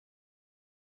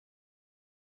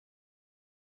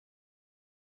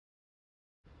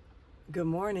Good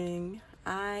morning.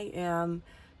 I am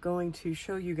going to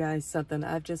show you guys something.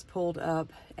 I've just pulled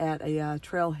up at a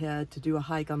trailhead to do a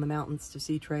hike on the Mountains to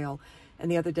Sea Trail.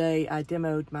 And the other day I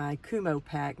demoed my Kumo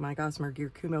pack, my Gossamer Gear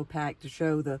Kumo pack, to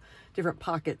show the different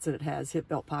pockets that it has, hip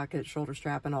belt pocket, shoulder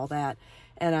strap, and all that.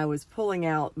 And I was pulling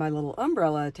out my little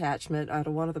umbrella attachment out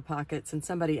of one of the pockets, and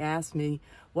somebody asked me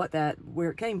where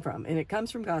it came from. And it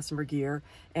comes from Gossamer Gear,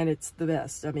 and it's the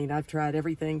best. I mean, I've tried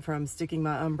everything from sticking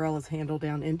my umbrella's handle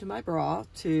down into my bra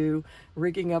to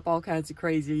rigging up all kinds of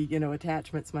crazy,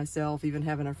 attachments myself, even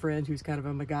having a friend who's kind of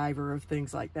a MacGyver of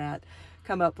things like that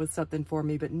come up with something for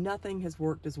me, but nothing has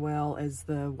worked as well as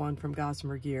the one from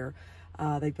Gossamer Gear.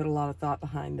 They put a lot of thought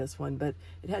behind this one, but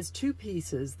it has two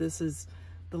pieces. This is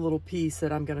the little piece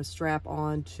that I'm going to strap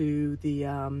on to the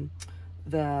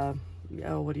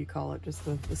what do you call it? Just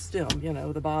the stem,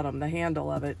 the bottom, the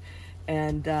handle of it.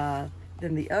 And then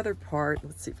the other part,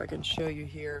 let's see if I can show you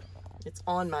here. It's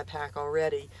on my pack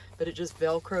already, but it just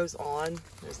Velcros on.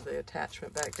 There's the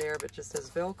attachment back there, but it just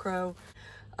says Velcro.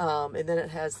 And then it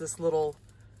has this little,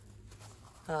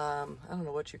 I don't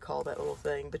know what you call that little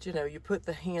thing, but you put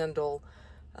the handle,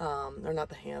 or not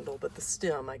the handle, but the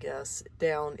stem, I guess,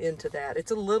 down into that.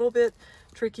 It's a little bit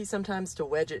tricky sometimes to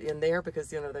wedge it in there because,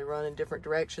 they run in different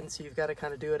directions. So you've got to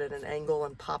kind of do it at an angle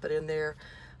and pop it in there.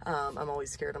 I'm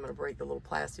always scared I'm going to break the little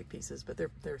plastic pieces, but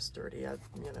they're sturdy. I've,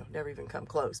 never even come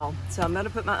close. So I'm going to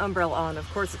put my umbrella on. Of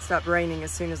course, it stopped raining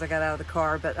as soon as I got out of the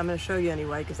car, but I'm going to show you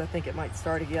anyway because I think it might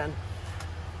start again.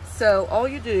 So all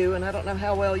you do, and I don't know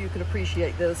how well you can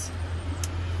appreciate this,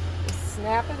 is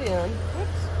snap it in.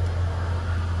 Whoops.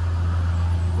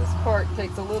 This part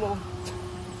takes a little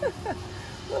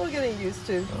getting used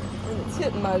to. And it's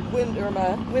hitting my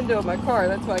window of my car.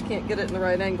 That's why I can't get it in the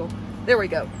right angle. There we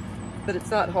go. But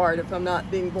it's not hard if I'm not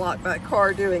being blocked by a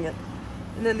car doing it.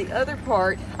 And then the other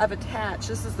part I've attached.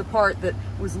 This is the part that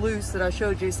was loose that I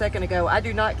showed you a second ago. I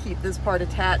do not keep this part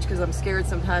attached because I'm scared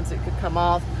sometimes it could come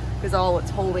off, because all it's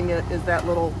holding it is that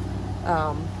little,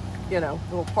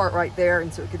 little part right there,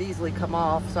 and so it could easily come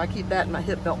off. So I keep that in my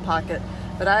hip belt pocket.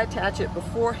 But I attach it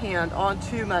beforehand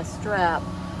onto my strap,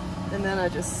 and then I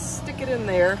just stick it in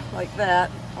there like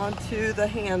that onto the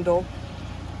handle,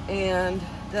 and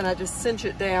then I just cinch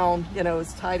it down,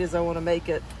 as tight as I want to make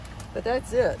it. But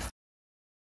that's it.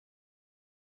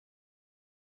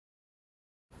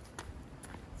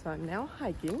 So I'm now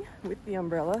hiking with the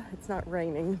umbrella. It's not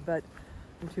raining, but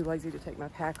I'm too lazy to take my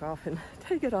pack off and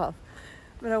take it off.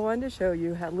 But I wanted to show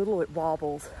you how little it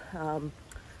wobbles. I'm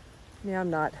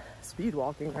not speed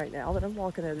walking right now, but I'm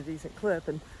walking at a decent clip,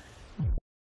 and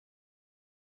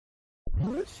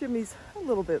it shimmies a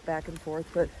little bit back and forth,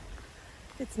 but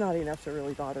it's not enough to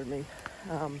really bother me.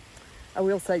 I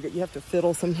will say that you have to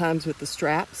fiddle sometimes with the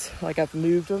straps. Like, I've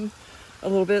moved them a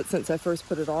little bit since I first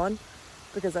put it on,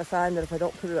 because I find that if I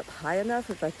don't put it up high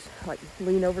enough, if I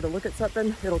lean over to look at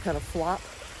something, it'll kind of flop.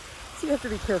 So you have to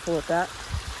be careful with that.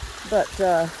 But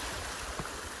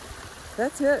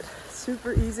that's it.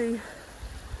 Super easy,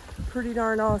 pretty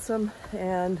darn awesome,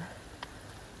 and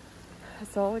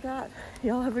that's all I got.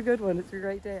 Y'all have a good one. It's a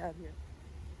great day out here.